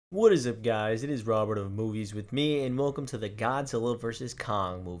What is up, guys? It is Robert of Movies with Me, and welcome to the Godzilla vs.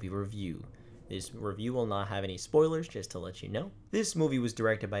 Kong movie review. This review will not have any spoilers, just to let you know. This movie was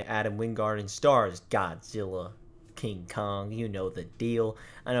directed by Adam Wingard and stars Godzilla, King Kong, you know the deal.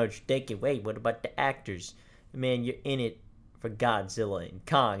 I know what you're thinking, wait, what about the actors? Man, you're in it for Godzilla and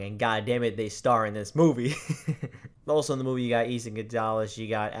Kong, and goddammit, they star in this movie. Also in the movie, you got Ethan Gonzalez, you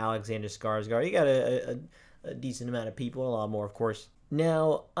got Alexander Skarsgård, you got a decent amount of people, a lot more, of course.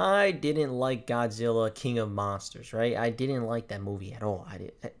 Now, I didn't like Godzilla King of Monsters, right? I didn't like that movie at all.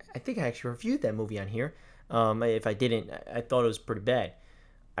 I think I actually reviewed that movie on here. If I didn't, I thought it was pretty bad.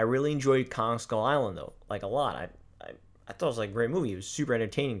 I really enjoyed Kong Skull Island, though, like a lot. I thought it was like a great movie. It was super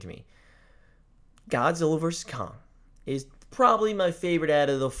entertaining to me. Godzilla vs. Kong is probably my favorite out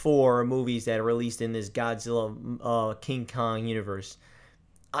of the four movies that are released in this Godzilla King Kong universe.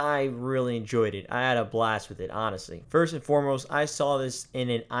 I really enjoyed it. I had a blast with it, honestly. First and foremost, I saw this in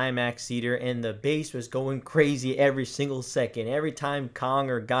an IMAX theater, and the bass was going crazy every single second. Every time Kong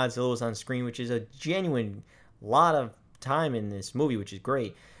or Godzilla was on screen, which is a genuine lot of time in this movie, which is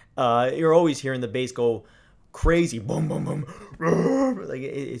great. You're always hearing the bass go crazy. Boom, boom, boom. Like,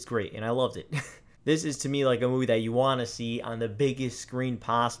 it's great, and I loved it. This is to me like a movie that you want to see on the biggest screen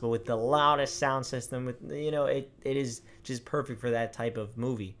possible with the loudest sound system. It is just perfect for that type of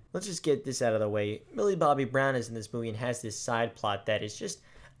movie. Let's just get this out of the way. Millie Bobby Brown is in this movie and has this side plot that is just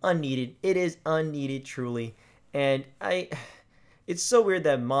unneeded. It is unneeded, truly. And it's so weird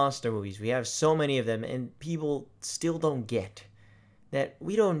that monster movies, we have so many of them, and people still don't get that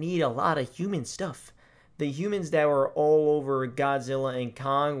we don't need a lot of human stuff. The humans that were all over Godzilla and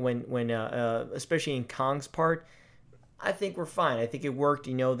Kong, when especially in Kong's part, I think we're fine. I think it worked.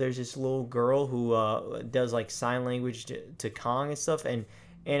 There's this little girl who does like sign language to Kong and stuff, and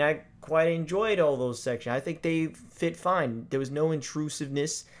I quite enjoyed all those sections. I think they fit fine. There was no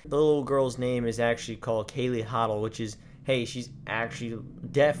intrusiveness. The little girl's name is actually called Kaylee Hoddle, which is, hey, she's actually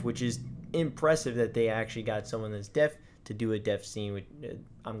deaf, which is impressive that they actually got someone that's deaf to do a deaf scene. Which,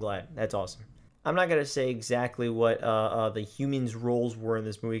 I'm glad. That's awesome. I'm not going to say exactly what the humans' roles were in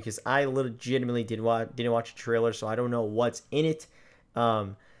this movie because I legitimately didn't watch a trailer, so I don't know what's in it.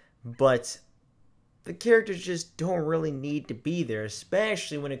 But the characters just don't really need to be there,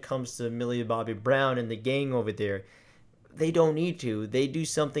 especially when it comes to Millie Bobby Brown and the gang over there. They don't need to. They do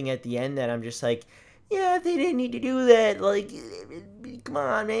something at the end that I'm just like, yeah, they didn't need to do that. Like, come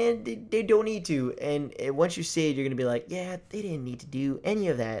on, man. They don't need to. And once you say it, you're going to be like, yeah, they didn't need to do any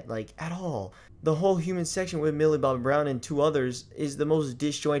of that, like, at all. The whole human section with Millie Bobby Brown and two others is the most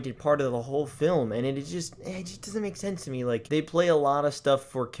disjointed part of the whole film. And it just doesn't make sense to me. Like, they play a lot of stuff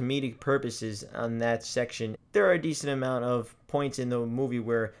for comedic purposes on that section. There are a decent amount of points in the movie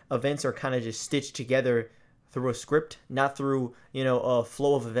where events are kind of just stitched together through a script. Not through, a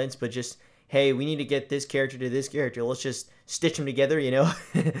flow of events, but just, hey, we need to get this character to this character. Let's just stitch them together,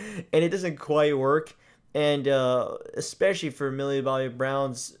 And it doesn't quite work. And especially for Millie Bobby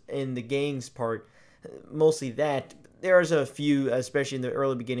Brown's in the gang's part, mostly that. There's a few, especially in the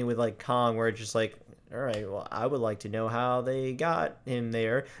early beginning with like Kong, where it's just like, all right, well, I would like to know how they got him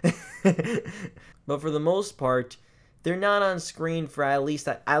there. But for the most part, they're not on screen for at least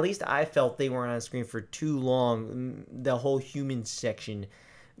I felt they weren't on screen for too long, the whole human section.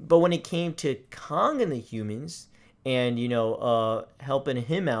 But when it came to Kong and the humans and, helping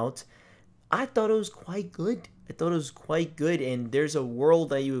him out, I thought it was quite good. And there's a world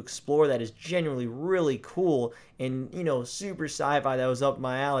that you explore that is genuinely really cool and, super sci-fi that was up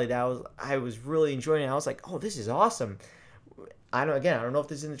my alley. I was really enjoying it. I was like, oh, this is awesome. I don't know if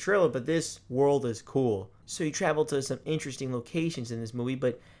this is in the trailer, but this world is cool. So you travel to some interesting locations in this movie,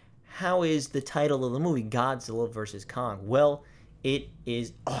 but how is the title of the movie, Godzilla vs. Kong? Well, it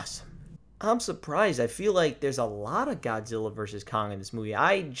is awesome. I'm surprised. I feel like there's a lot of Godzilla vs. Kong in this movie.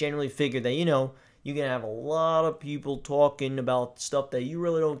 I generally figured that, you're going to have a lot of people talking about stuff that you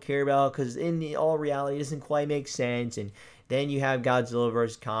really don't care about because in all reality it doesn't quite make sense. And then you have Godzilla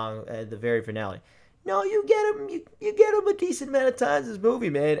vs. Kong at the very finale. No, you get him. You get him a decent amount of times in this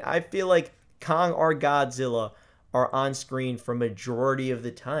movie, man. I feel like Kong or Godzilla are on screen for majority of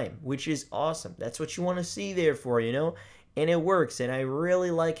the time, which is awesome. That's what you want to see there for, And it works, and I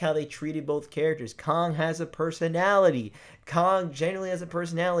really like how they treated both characters. Kong has a personality. Kong generally has a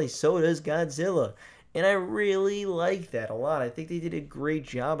personality, so does Godzilla. And I really like that a lot. I think they did a great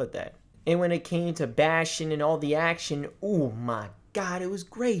job at that. And when it came to bashing and all the action, oh my god, it was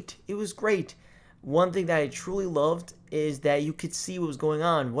great. It was great. One thing that I truly loved is that you could see what was going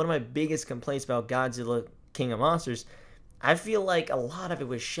on. One of my biggest complaints about Godzilla King of Monsters I feel like a lot of it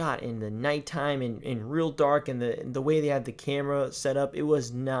was shot in the nighttime and real dark, and the way they had the camera set up, it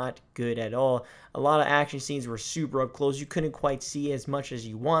was not good at all. A lot of action scenes were super up close. You couldn't quite see as much as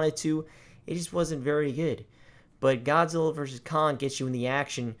you wanted to. It just wasn't very good. But Godzilla vs. Kong gets you in the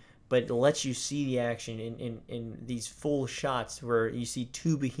action, but lets you see the action in these full shots where you see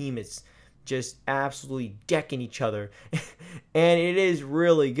two behemoths just absolutely decking each other. And it is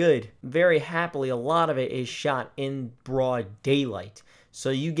really good. Very happily, a lot of it is shot in broad daylight. So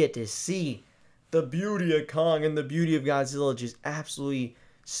you get to see the beauty of Kong and the beauty of Godzilla just absolutely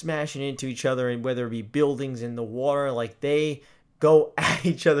smashing into each other, and whether it be buildings in the water, like they go at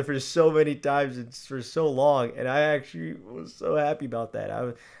each other for so many times and for so long. And I actually was so happy about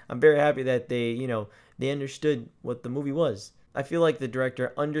that. I'm very happy that they understood what the movie was. I feel like the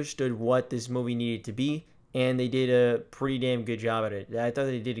director understood what this movie needed to be, and they did a pretty damn good job at it. I thought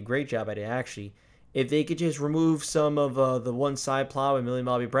they did a great job at it, actually. If they could just remove some of the one side plot with Millie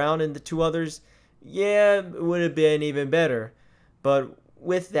Bobby Brown and the two others, yeah, it would have been even better. But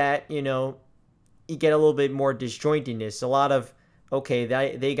with that, you get a little bit more disjointedness. A lot of, okay,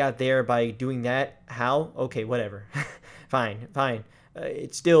 they got there by doing that. How? Okay, whatever. Fine.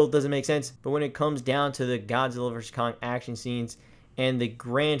 It still doesn't make sense. But when it comes down to the Godzilla vs. Kong action scenes and the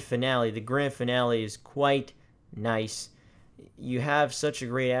grand finale is quite nice. You have such a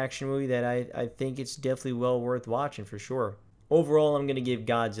great action movie that I think it's definitely well worth watching for sure. Overall, I'm going to give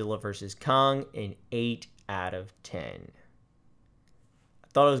Godzilla vs. Kong an 8 out of 10. I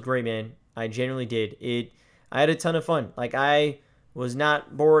thought it was great, man. I genuinely did. I had a ton of fun. Like, I was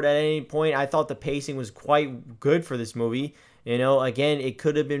not bored at any point. I thought the pacing was quite good for this movie. Again, it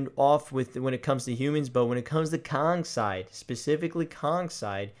could have been off with when it comes to humans, but when it comes to Kong's side, specifically Kong's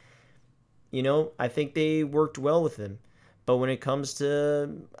side, I think they worked well with them. But when it comes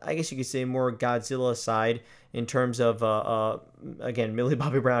to, I guess you could say more Godzilla side, in terms of, again, Millie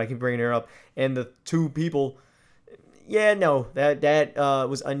Bobby Brown, I keep bringing her up, and the two people, yeah, no, that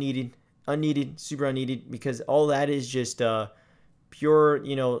was unneeded, super unneeded, because all that is just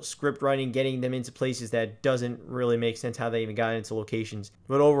pure, script writing, getting them into places that doesn't really make sense how they even got into locations.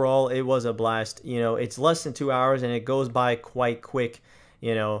 But overall, it was a blast. It's less than 2 hours and it goes by quite quick.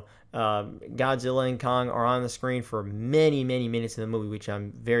 Godzilla and Kong are on the screen for many, many minutes in the movie, which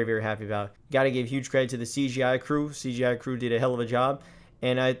I'm very, very happy about. Got to give huge credit to the CGI crew. CGI crew did a hell of a job,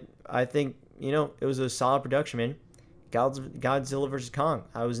 and I think it was a solid production, man. Godzilla vs. Kong.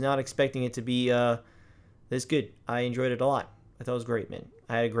 I was not expecting it to be this good. I enjoyed it a lot. I thought it was great, man.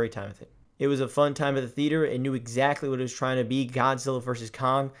 I had a great time with it. It was a fun time at the theater. It knew exactly what it was trying to be, Godzilla vs.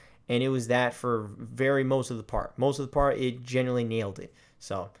 Kong, and it was that for most of the part. Most of the part, it genuinely nailed it.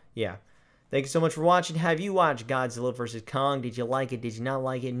 So, yeah. Thank you so much for watching. Have you watched Godzilla vs. Kong? Did you like it? Did you not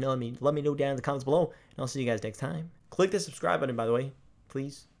like it? Let me know down in the comments below, and I'll see you guys next time. Click the subscribe button, by the way.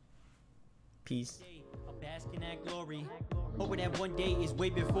 Please. Peace. Basking that glory. Hoping that one day is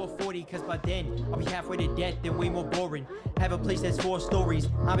way before 40, cause by then I'll be halfway to death and way more boring. Have a place that's 4 stories.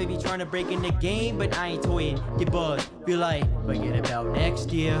 I may be trying to break in the game, but I ain't toying. Get buzzed, feel like forget about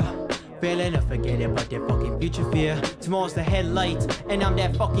next year. Failing to forget about that fucking future fear. Tomorrow's the headlights, and I'm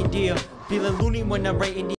that fucking deer. Feeling loony when I'm writing